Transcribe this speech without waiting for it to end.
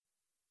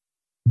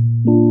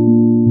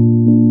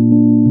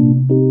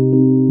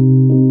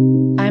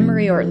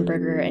Marie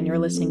Ortenberger, and you're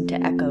listening to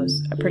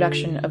Echoes, a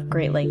production of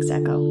Great Lakes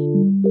Echo.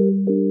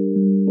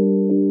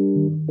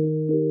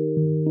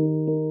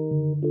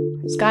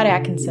 Scott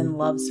Atkinson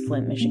loves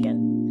Flint,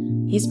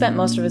 Michigan. He spent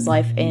most of his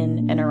life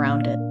in and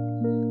around it.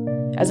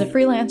 As a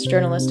freelance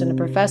journalist and a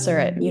professor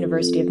at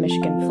University of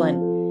Michigan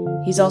Flint,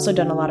 he's also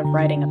done a lot of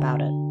writing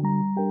about it.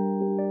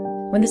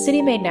 When the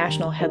city made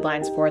national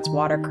headlines for its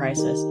water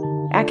crisis,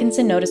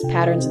 Atkinson noticed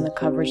patterns in the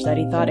coverage that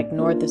he thought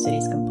ignored the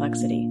city's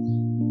complexity.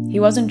 He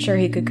wasn't sure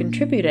he could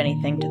contribute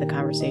anything to the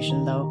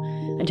conversation, though,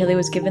 until he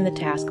was given the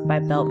task by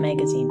Belt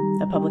Magazine,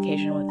 a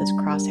publication with his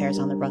crosshairs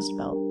on the Rust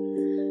Belt.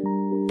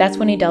 That's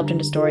when he delved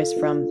into stories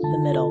from the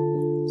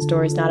middle,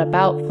 stories not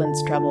about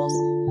Flint's troubles,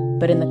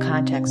 but in the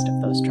context of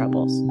those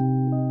troubles.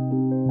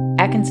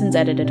 Atkinson's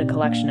edited a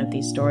collection of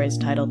these stories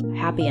titled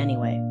Happy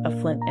Anyway, a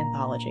Flint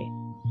Anthology.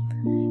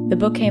 The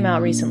book came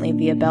out recently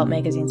via Belt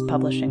Magazine's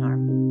publishing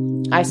arm.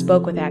 I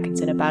spoke with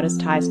Atkinson about his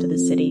ties to the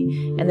city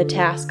and the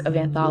task of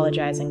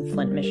anthologizing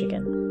Flint,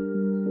 Michigan.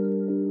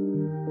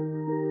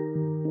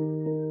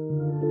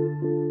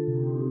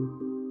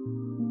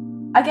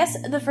 I guess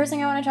the first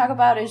thing I want to talk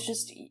about is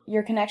just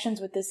your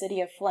connections with the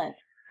city of Flint.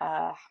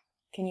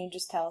 Can you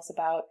just tell us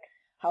about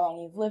how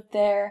long you've lived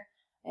there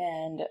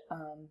and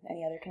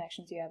any other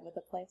connections you have with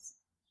the place?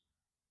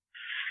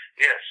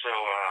 Yeah, so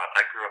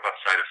I grew up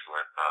outside of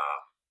Flint,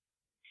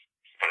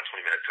 about a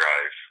 20-minute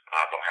drive,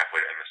 about halfway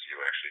to MSU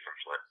actually from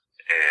Flint.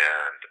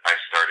 And I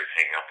started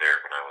hanging out there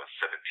when I was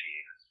 17,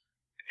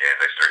 and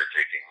I started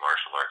taking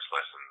martial arts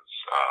lessons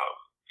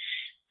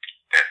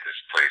at this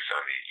place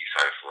on the east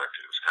side of Flint.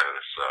 It was kind of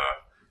this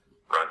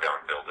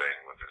rundown building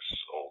with this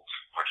old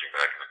punching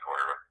bag in the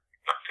corner with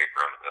duct tape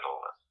around the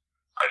middle. And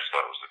I just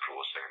thought it was the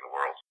coolest thing in the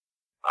world.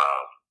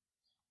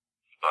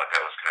 But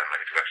that was kind of my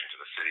introduction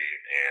to the city.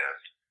 And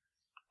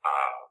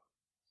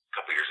a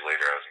couple years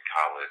later, I was in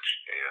college,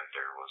 and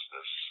there was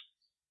this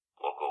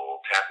local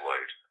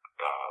tabloid,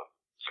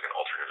 it's like an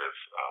alternative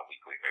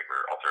weekly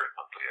paper, alternative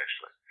monthly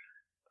actually,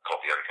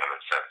 called The Uncommon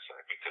Sense, and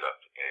I picked it up,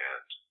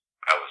 and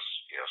I was,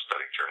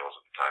 studying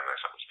journalism at the time, and I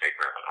saw this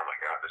paper, and I thought, oh my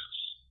god, this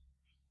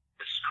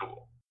is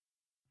cool.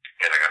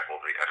 And I got a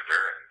hold of the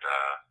editor, and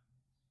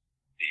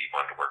he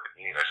wanted to work with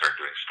me, and I started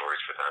doing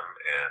stories for them,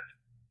 and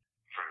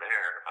from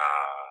there,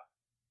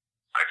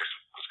 I just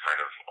was kind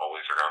of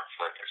always around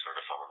Flint. I sort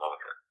of fell in love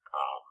with it.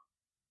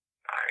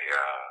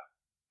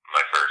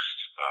 My first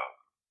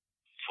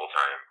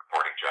full-time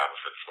reporting job was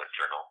for the Flint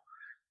Journal.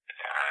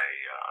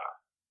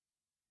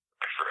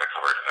 I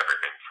covered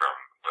everything from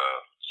the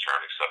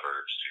surrounding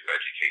suburbs to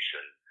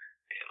education,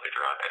 and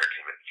later on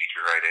entertainment and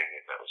feature writing,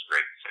 and that was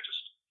great because I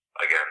just,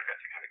 again, got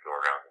to kind of go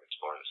around and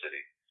explore the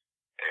city.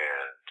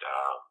 And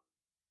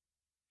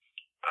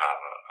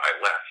I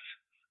left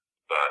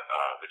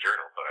the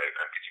journal, but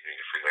I'm continuing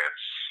to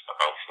freelance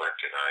about Flint,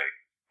 and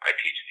I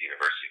teach at the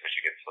University of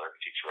Michigan Flint. I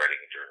teach writing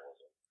and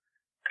journalism.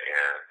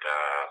 And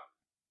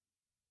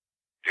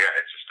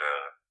it's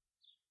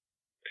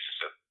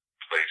just a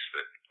place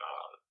that,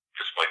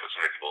 just like what so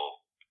many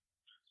people,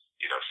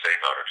 say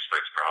about our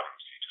state's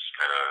problems, you just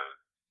kind of,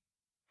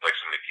 like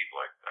so many people,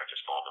 I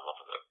just fall in love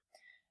with it.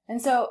 And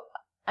so,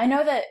 I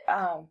know that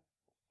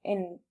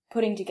in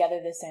putting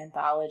together this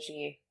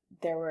anthology,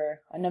 there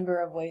were a number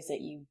of ways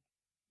that you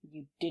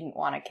didn't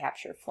want to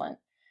capture Flint.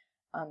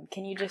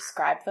 Can you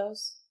describe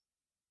those?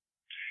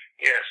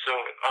 Yeah, so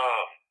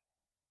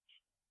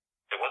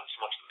it wasn't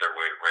so much that there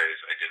were ways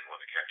I didn't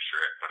want to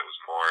capture it, but it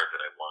was more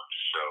that I wanted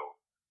to show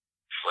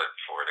Flint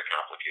for the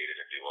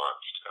complicated and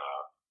nuanced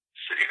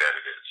city that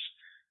it is.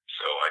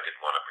 So I didn't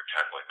want to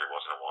pretend like there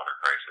wasn't a water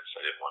crisis.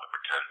 I didn't want to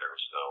pretend there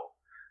was no,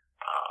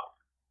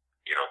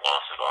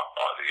 loss of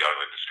the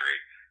auto industry.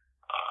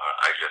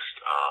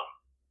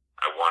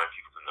 I wanted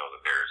people to know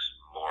that there's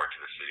more to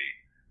the city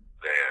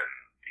than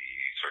the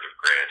sort of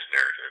grand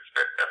narrative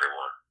that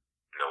everyone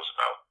knows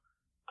about.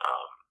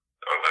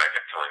 When I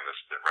kept telling this,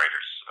 the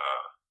writers,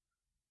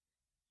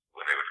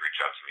 when they would reach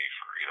out to me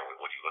for,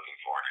 what are you looking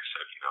for? And I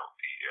said,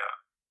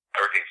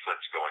 everything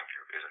Flint's going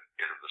through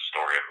isn't the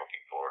story I'm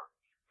looking for.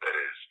 That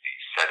is the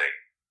setting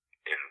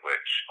in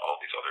which all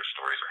these other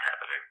stories are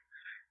happening.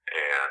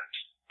 And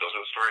those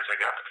are the stories I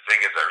got. The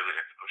thing is, I really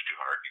didn't push too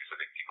hard because I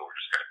think people were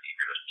just kind of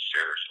eager to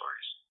share their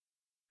stories.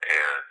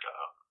 And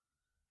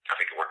I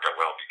think it worked out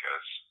well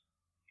because,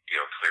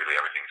 clearly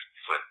everything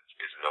Flint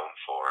is known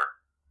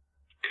for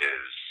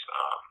is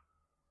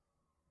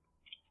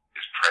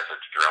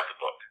present throughout the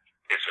book.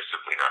 It's just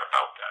simply not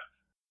about that.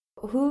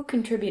 Who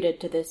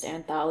contributed to this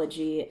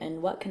anthology,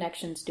 and what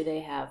connections do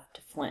they have to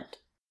Flint?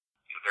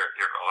 There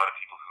are a lot of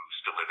people who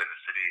still live in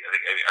the city. I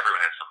think everyone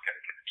has some kind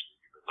of connection.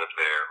 You either live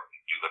there, or you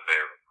do live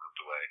there, or moved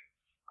away.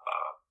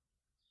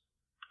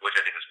 Which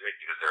I think is great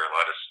because there are a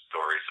lot of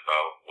stories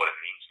about what it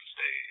means to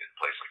stay in a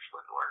place like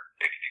Flint where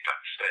it can be tough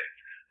to stay.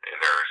 And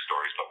there are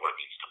stories about what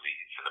it means to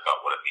leave and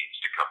about what it means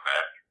to come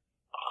back.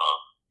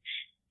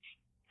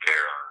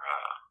 There are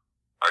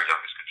our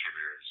youngest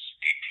contributor is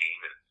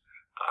 18, and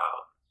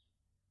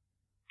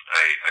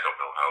I don't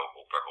know how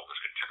old our oldest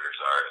contributors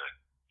are, and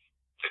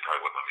they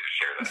probably wouldn't want me to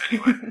share that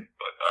anyway.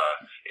 But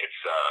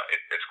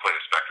it's quite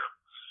a spectrum.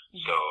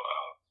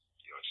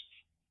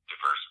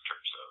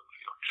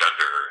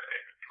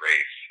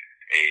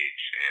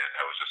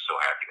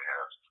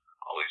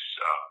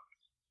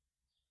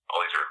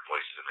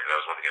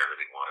 thing I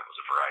really wanted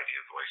was a variety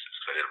of voices,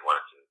 because I didn't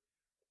want it to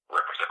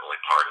represent only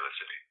part of the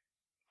city.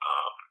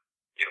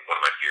 One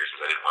of my fears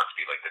is I didn't want it to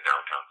be like the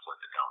downtown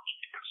Flint analogy,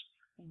 because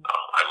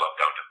I love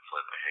downtown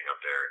Flint. I hang out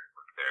there and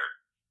work there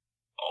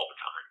all the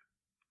time.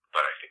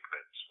 But I think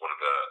that's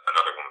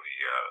another one of the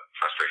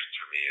frustrations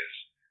for me is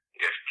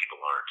if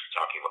people aren't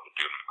talking about the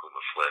doom and gloom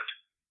of Flint,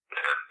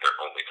 then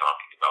they're only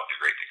talking about the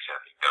great things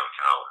happening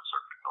downtown and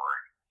sort of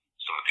ignoring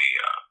some of the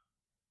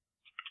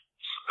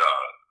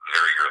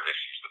very real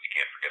issues that we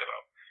can't forget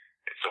about.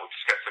 And so we've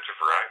just got such a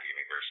variety. I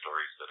mean, there are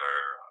stories that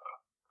are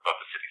about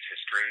the city's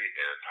history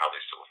and how they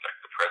still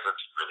affect the present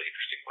in really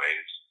interesting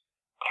ways.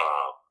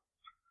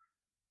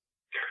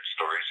 There are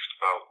stories just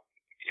about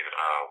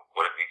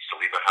what it means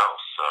to leave a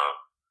house.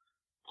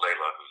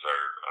 Layla, who's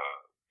our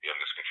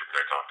youngest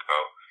contributor I talked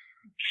about,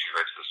 she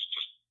writes this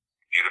just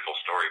beautiful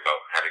story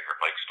about having her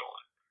bike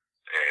stolen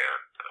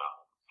and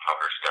how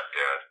her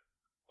stepdad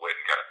went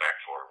and got it back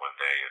for her one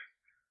day and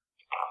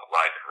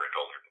lied to her and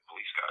told her the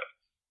police got it.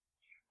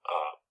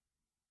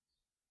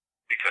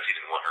 Because he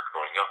didn't want her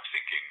growing up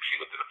thinking she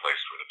lived in a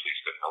place where the police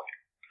couldn't help you.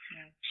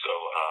 Yeah. So,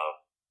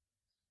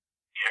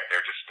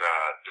 there are just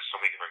so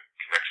many different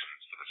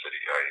connections to the city.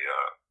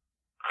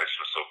 I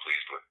just was so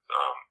pleased with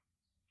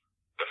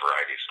the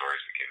variety of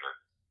stories that came in.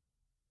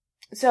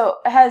 So,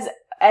 has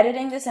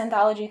editing this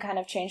anthology kind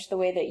of changed the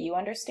way that you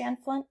understand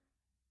Flint?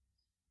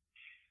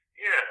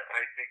 Yeah,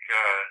 I think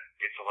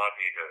it's allowed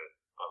me to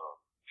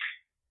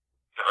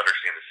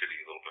understand the city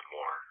a little bit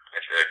more. I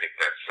think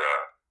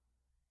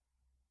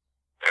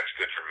that's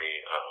good for me,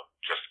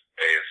 just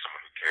A, as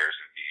someone who cares,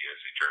 and B,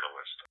 as a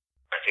journalist.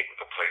 I think with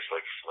a place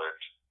like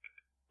Flint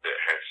that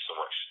has so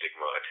much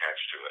stigma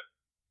attached to it,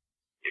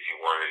 if you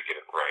wanted to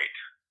get it right,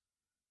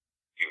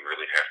 you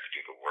really have to do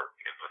the work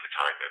and put the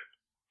time in.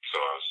 So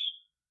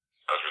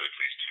I was really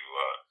pleased to,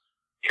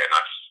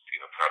 not just,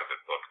 proud of the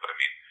book, but I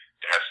mean,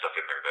 to have stuff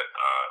in there that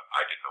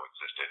I didn't know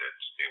existed and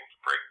to be able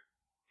to bring,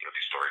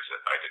 these stories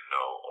that I didn't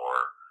know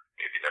or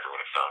maybe never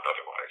would have found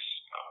otherwise,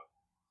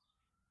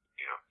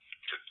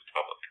 to the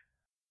public.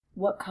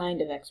 What kind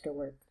of extra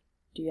work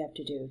do you have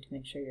to do to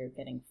make sure you're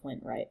getting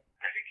Flint right?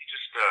 I think you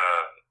just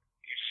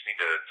need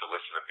to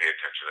listen and pay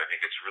attention. I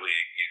think it's really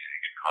easy to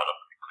get caught up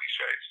in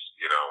cliches.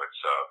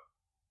 It's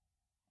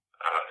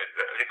and I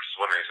think this is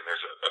one reason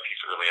there's a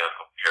piece early on,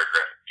 a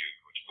paragraph of Duke,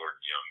 which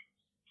Gordon Young,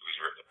 who's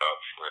written about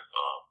Flint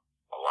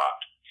a lot.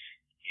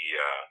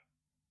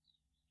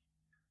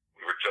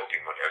 We were joking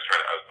when I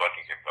was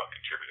bugging him about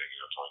contributing,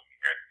 telling him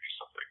he had to do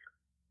something,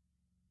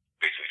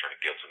 basically trying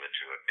to guilt him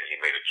into it. And he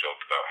made a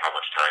joke about how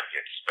much time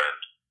he had to spend,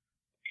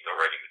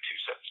 writing the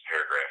 2-sentence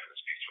paragraph in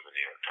this piece from the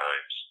New York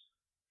Times,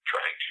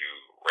 trying to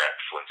wrap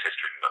Flint's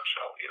history in a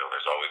nutshell.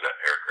 There's always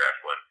that paragraph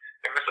when,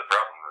 and that's the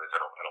problem is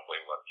I don't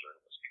blame a lot of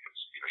journalists because,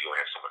 you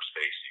only have so much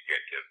space, you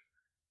can't give,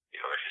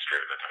 the history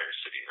of an entire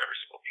city in every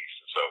single piece.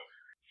 And so,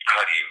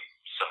 how do you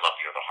sum up,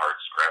 the hard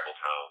Scrabble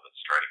town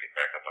that's trying to get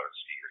back up on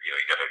its feet? Or, you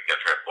gotta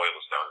try to boil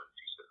this down into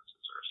 2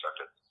 sentences or a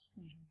sentence.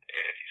 Mm-hmm.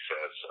 And he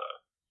says,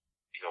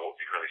 what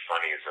would be really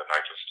funny is that I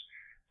just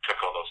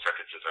took all those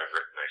sentences I've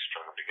written, I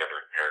strung them together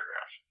in a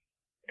paragraph.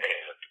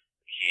 And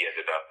he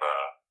ended up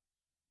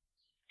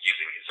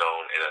using his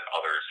own and then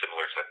other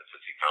similar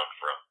sentences he found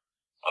from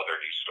other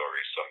news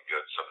stories, some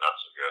good, some not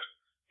so good,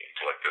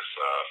 into like this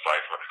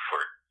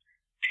 500-word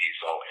piece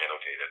all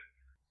annotated,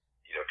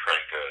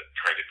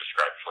 trying to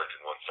describe Flint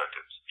in 1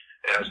 sentence.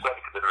 And I was glad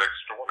because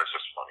for one, it's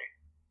just funny.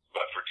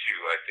 But for two,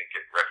 I think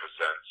it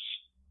represents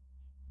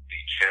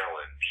the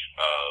challenge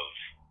of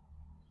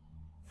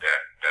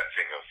that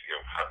thing of,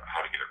 how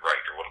to get it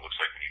right or what it looks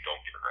like when you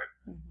don't get it right.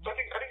 Mm-hmm. So I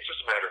think it's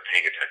just a matter of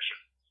paying attention,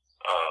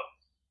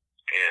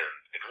 and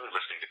really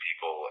listening to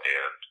people.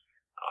 And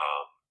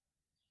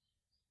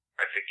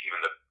I think even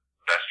the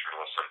best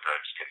journalists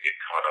sometimes can get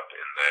caught up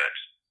in that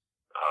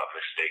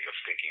mistake of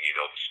thinking you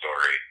know the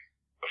story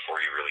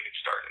before you really get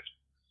started.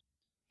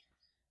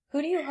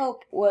 Who do you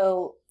hope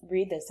will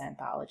read this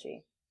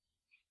anthology?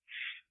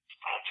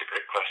 That's a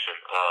great question,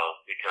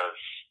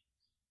 because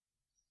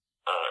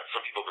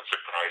some people have been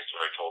surprised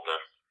when I told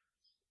them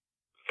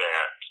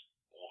that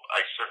I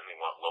certainly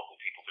want local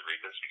people to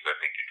read this because I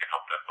think it can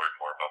help them learn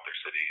more about their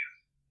city.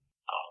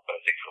 But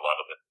I think for a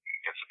lot of it,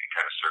 it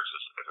kind of serves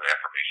as an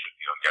affirmation.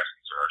 Yes,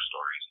 these are our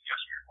stories, and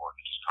yes, we are more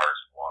than just cars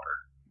and water.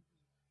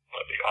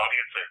 But the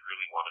audience I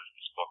really wanted for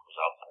this book was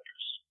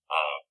outsiders.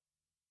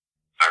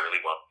 I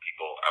really want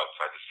people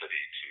outside the city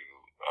to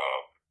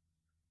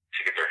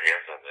get their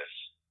hands on this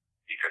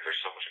because there's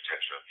so much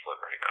attention on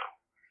Flint right now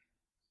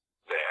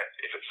that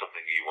if it's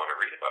something you want to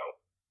read about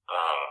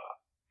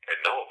and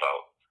know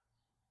about,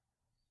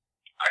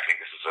 I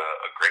think this is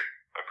a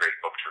great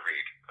book to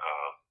read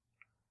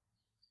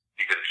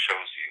because it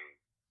shows you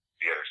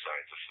the other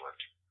sides of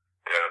Flint.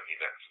 And I don't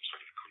mean that in some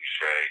sort of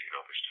cliche.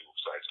 There's 2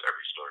 sides to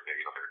every story. There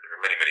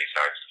are many, many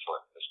sides to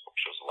Flint. This book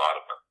shows a lot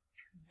of them.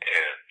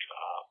 And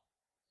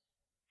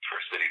for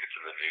a city that's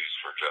in the news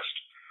for just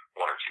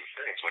 1 or 2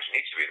 things, which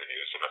needs to be in the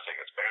news, I'm not saying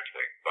that's a bad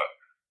thing, but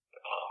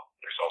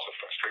there's also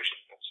frustration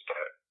with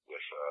that,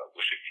 with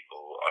wishing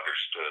people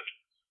understood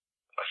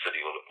a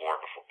city a little bit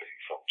more before they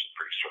formed some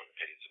pretty strong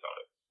opinions about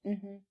it.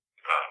 Mm-hmm.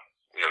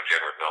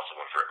 Jan Nelson,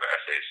 one of her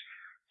essays,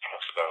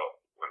 talks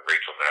about when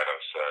Rachel Maddow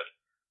said,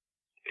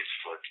 "Is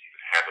Flint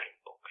even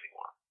habitable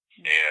anymore?"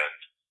 Mm-hmm. And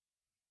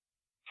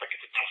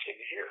it's a tough thing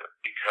to hear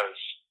because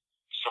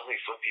so many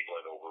Flint people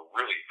I know were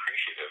really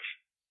appreciative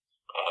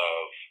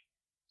of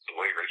the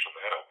way Rachel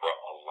Maddow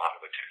brought a lot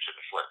of attention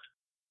to Flint.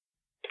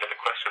 And then a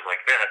question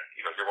like that,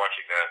 you're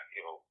watching that,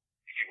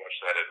 if you watch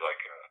that at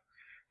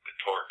the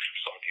Torch or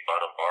Soggy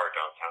Bottom Bar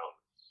downtown,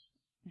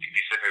 you'd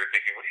be sitting there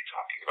thinking, what are you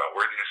talking about?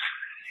 We're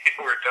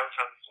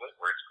downtown Flint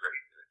where it's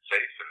great and it's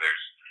safe and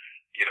there's,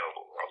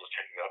 we're all just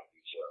hanging out in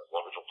these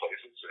wonderful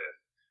places. And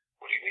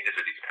what do you mean is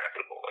it even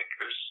habitable?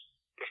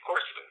 Of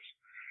course it is.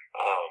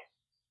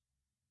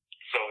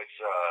 So it's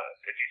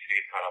easy to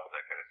get caught up in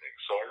that kind of thing.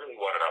 So I really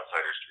wanted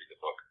outsiders to read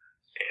the book,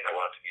 and I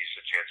wanted to use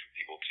a chance for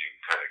people to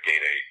kind of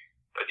gain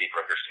a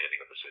deeper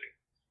understanding of the city.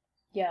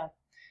 Yeah.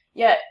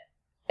 Yeah.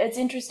 It's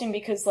interesting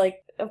because,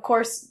 of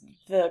course,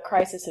 the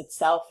crisis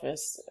itself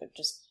is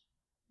just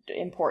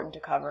important to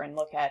cover and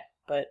look at,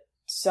 but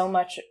so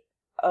much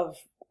of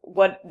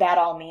what that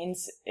all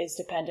means is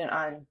dependent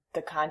on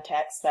the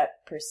context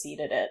that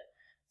preceded it.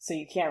 So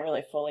you can't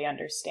really fully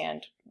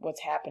understand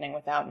what's happening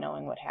without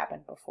knowing what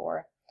happened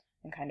before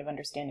and kind of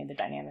understanding the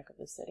dynamic of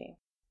the city.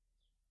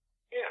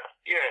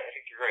 Yeah, I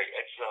think you're right.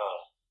 It's,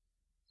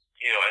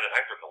 and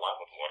I've written a lot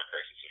about the water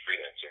crisis as a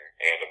freelancer,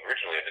 and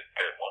originally I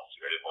didn't want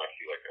to. I didn't want to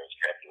feel like I was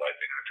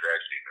capitalizing on a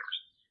tragedy. There was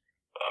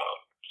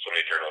so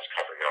many journalists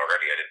covering it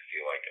already. I didn't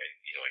feel like I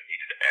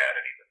needed to add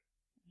anything.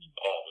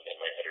 And then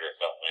my editor at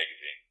Belt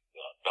Magazine,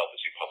 Belt, as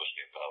you published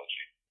the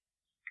anthology,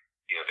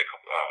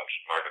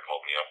 Martha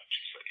called me up and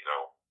she said,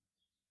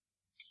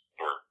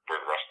 we're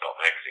the Rust Belt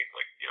Magazine,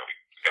 we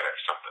gotta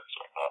have something.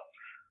 So I thought,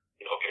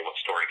 okay, what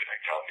story can I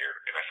tell here?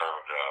 And I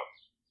found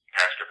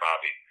Pastor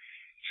Bobby,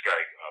 this guy,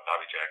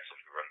 Bobby Jackson,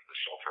 who runs the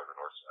shelter on the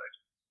north side.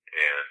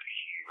 And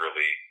he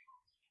really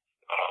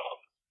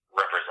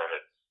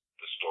represented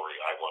the story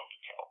I wanted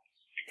to tell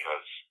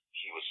because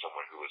he was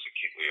someone who was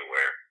acutely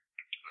aware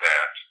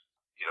that,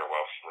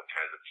 while Flint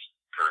has its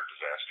current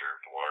disaster,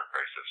 the water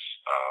crisis,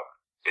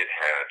 it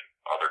had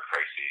other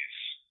crises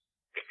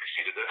that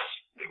preceded this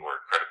that were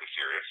incredibly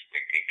serious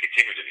and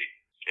continue to be.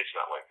 It's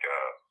not like,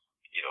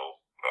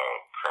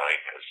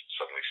 crime has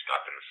suddenly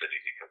stopped in the city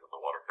because of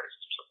the water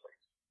crisis or something.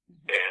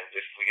 Mm-hmm. And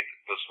if we get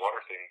this water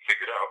thing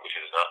figured out, which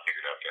it is not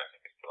figured out yet, I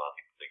think a lot of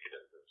people think it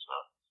is, but it's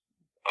not,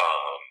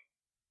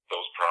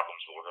 those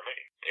problems will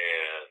remain.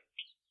 And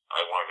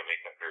I wanted to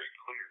make that very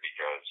clear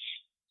because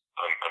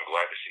I'm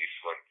glad to see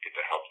Flint get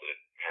the help that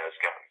it has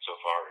gotten so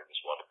far in this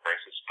water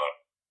crisis, but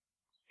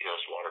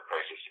this water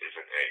crisis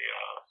isn't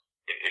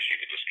an issue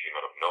that just came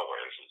out of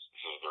nowhere. This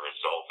is the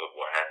result of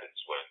what happens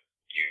when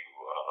you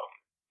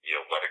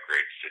let a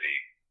great city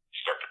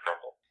start to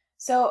crumble.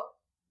 So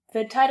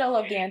the title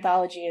of the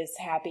anthology is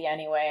Happy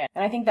Anyway,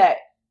 and I think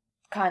that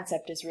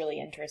concept is really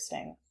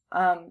interesting.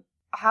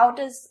 How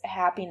does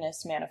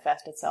happiness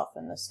manifest itself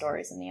in the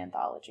stories in the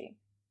anthology?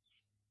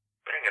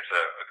 I think that's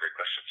a great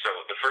question. So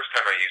the first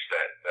time I used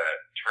that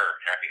term,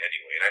 happy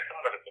anyway, and I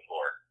thought of it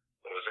before,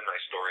 but it was in my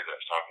story that I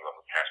was talking about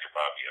with Pastor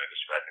Bobby, and I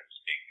described him as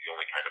being the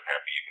only kind of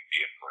happy you can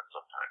be in Flint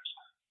sometimes,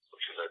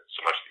 which is that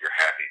so much that you're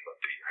happy, but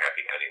that you're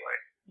happy anyway.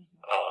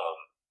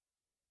 Mm-hmm.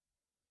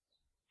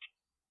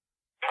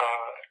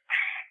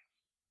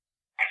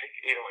 I think,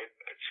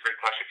 it's a great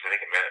question because I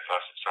think it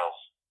manifests itself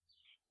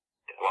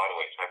in a lot of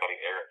ways. My buddy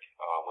Eric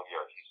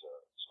Woodyard, he's a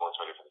sports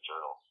writer for the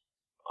Journal,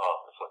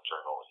 the Flint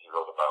Journal, and he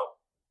wrote about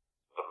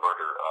the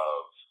murder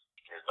of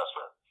his best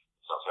friend.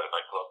 He's outside a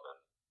nightclub and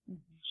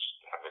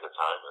just having a good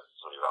time, and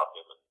somebody robbed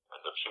him and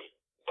ended up shooting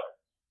him.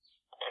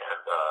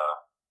 And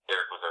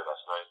Eric was there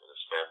last night, and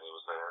his family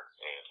was there,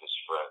 and his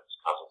friend's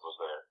cousin was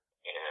there,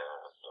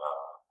 and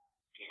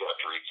he got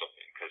to read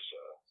something because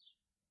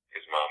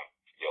his mom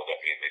yelled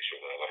at me and made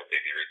sure that I let her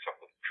baby read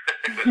something.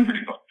 It was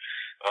pretty fun.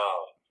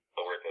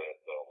 But we're at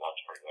the lunch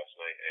party last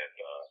night, and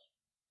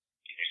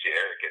you see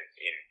Eric, and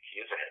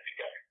he is a happy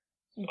guy.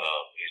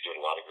 He's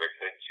doing a lot of great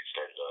things. He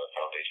started a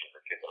foundation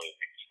for kids. I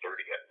think he's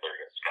 30, got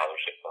a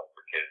scholarship fund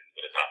for kids,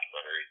 and a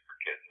documentary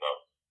for kids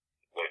about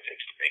what it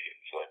takes to make it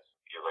in Flint.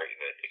 You're right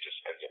that it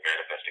just ends up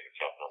manifesting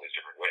itself in all these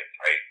different ways.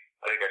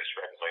 I think I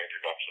described in my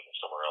introduction of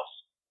somewhere else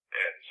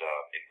as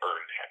an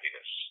earned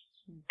happiness,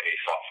 a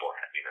fought-for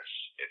happiness.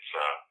 It's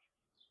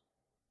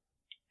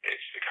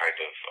the kind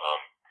of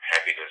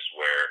happiness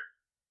where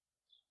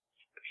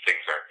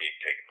things aren't being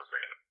taken for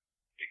granted.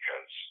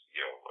 Because,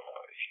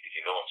 if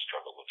you know what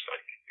struggle looks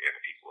like, and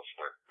the people of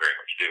Flint very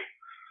much do,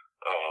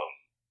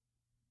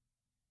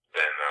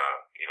 then,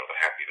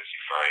 the happiness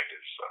you find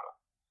is,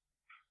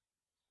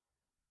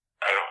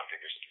 I don't know, I think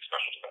there's something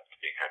special to that,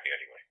 being happy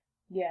anyway.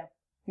 Yeah.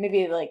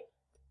 Maybe,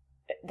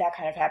 that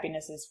kind of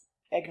happiness is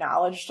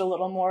acknowledged a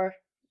little more.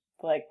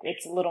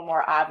 It's a little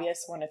more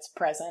obvious when it's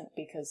present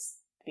because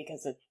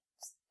it's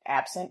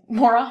absent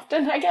more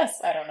often, I guess.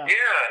 I don't know.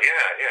 Yeah.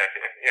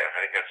 I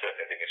think that's it.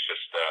 I think it's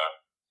just,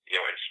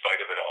 in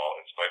spite of it all,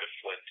 in spite of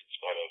Flint, in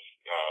spite of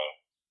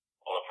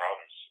all the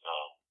problems,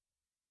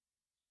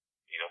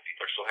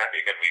 happy.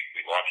 Again,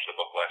 we launched the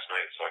book last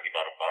night, so he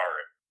bought a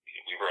bar, and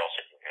we were all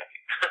certainly happy.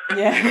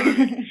 Yeah.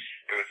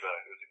 It was a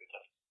good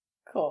time.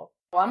 Cool.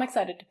 Well, I'm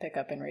excited to pick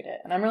up and read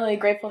it, and I'm really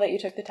grateful that you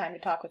took the time to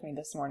talk with me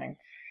this morning.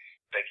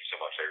 Thank you so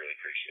much. I really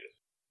appreciate it.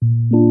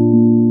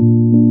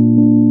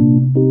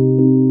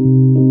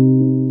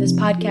 This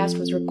podcast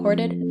was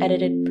recorded,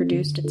 edited,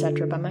 produced,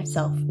 etc. by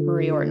myself,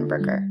 Marie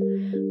Ortenberger.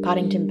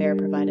 Poddington Bear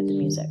provided the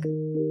music.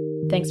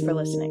 Thanks for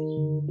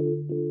listening.